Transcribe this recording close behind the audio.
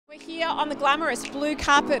We're here on the glamorous blue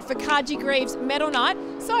carpet for Carji Greaves medal night.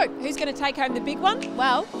 So, who's going to take home the big one?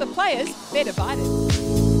 Well, the players, they're divided.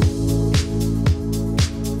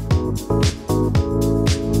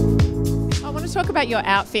 I want to talk about your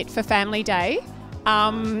outfit for Family Day.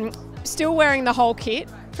 Still wearing the whole kit,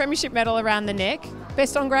 premiership medal around the neck.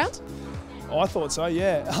 Best on ground? Oh, I thought so,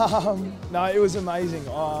 yeah. No, it was amazing.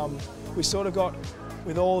 We sort of got,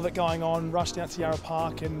 with all of it going on, rushed out to Yarra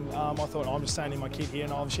Park, and I thought, I'm just staying in my kit here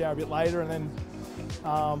and I'll shower a bit later, and then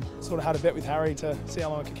sort of had a bet with Harry to see how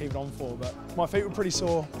long I could keep it on for. But my feet were pretty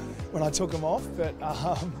sore when I took them off, but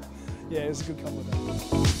yeah, it was a good couple of days.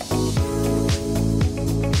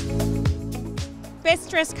 Best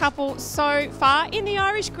dressed couple so far in the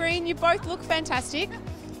Irish green. You both look fantastic.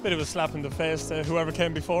 Bit of a slap in the face to whoever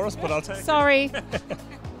came before us, but I'll take it. Sorry.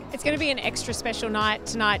 It's going to be an extra special night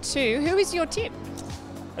tonight too. Who is your tip?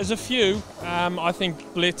 There's a few. I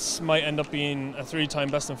think Blitz might end up being a three-time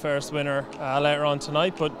best and fairest winner later on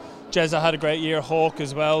tonight, but Jezza had a great year, Hawk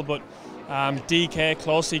as well, but DK,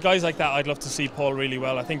 Closey, guys like that I'd love to see pull really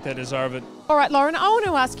well. I think they deserve it. All right, Lauren, I want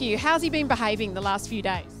to ask you, how's he been behaving the last few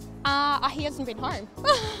days? He hasn't been home.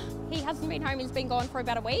 He hasn't been home, he's been gone for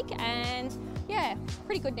about a week, and yeah,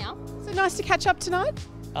 pretty good now. So nice to catch up tonight?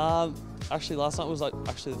 Actually, last night was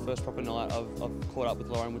actually the first proper night I've caught up with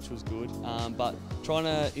Lauren, which was good. But trying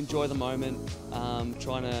to enjoy the moment, I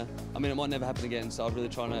mean, it might never happen again, so I've really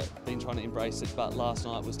been trying to embrace it, but last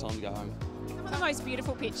night was time to go home. Some of the most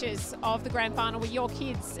beautiful pictures of the grand final were your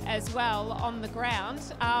kids as well on the ground.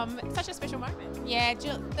 Such a special moment. Yeah,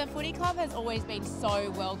 the footy club has always been so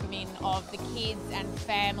welcoming of the kids and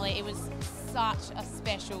family. It was such a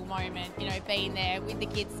special moment, you know, being there with the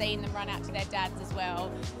kids, seeing them run out to their dads as well.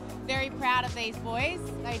 Very proud of these boys.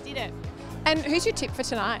 They did it. And who's your tip for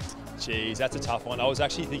tonight? Geez, that's a tough one. I was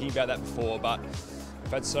actually thinking about that before, but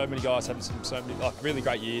we've had so many guys having so many really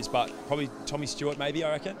great years, but probably Tommy Stewart maybe,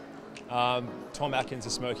 I reckon. Tom Atkins, a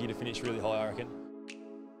smirky to finish really high, I reckon.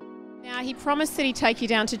 Now, he promised that he'd take you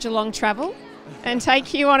down to Geelong Travel and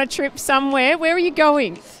take you on a trip somewhere. Where are you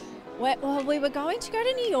going? Well, we were going to go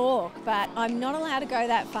to New York, but I'm not allowed to go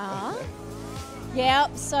that far.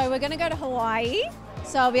 Yep, so we're going to go to Hawaii,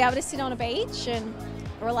 so I'll be able to sit on a beach and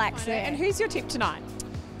relax there. And who's your tip tonight?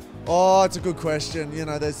 Oh, it's a good question. You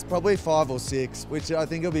know, there's probably 5 or 6, which I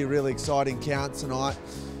think will be a really exciting count tonight.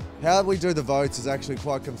 How we do the votes is actually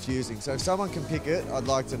quite confusing, so if someone can pick it, I'd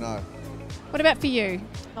like to know. What about for you?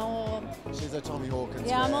 Oh, She's a Tommy Hawkins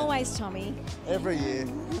yeah, fan. I'm always Tommy. Every year.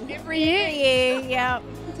 Every year? Every year, yeah.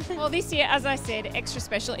 Well, this year, as I said, extra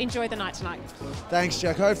special. Enjoy the night tonight. Thanks,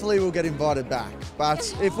 Jack. Hopefully we'll get invited back.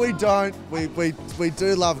 But if we don't, we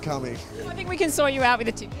do love coming. I think we can sort you out with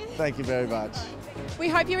a tip. Thank you very much. We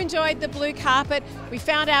hope you enjoyed the blue carpet. We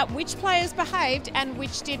found out which players behaved and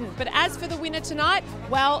which didn't. But as for the winner tonight,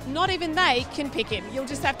 well, not even they can pick him. You'll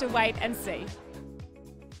just have to wait and see.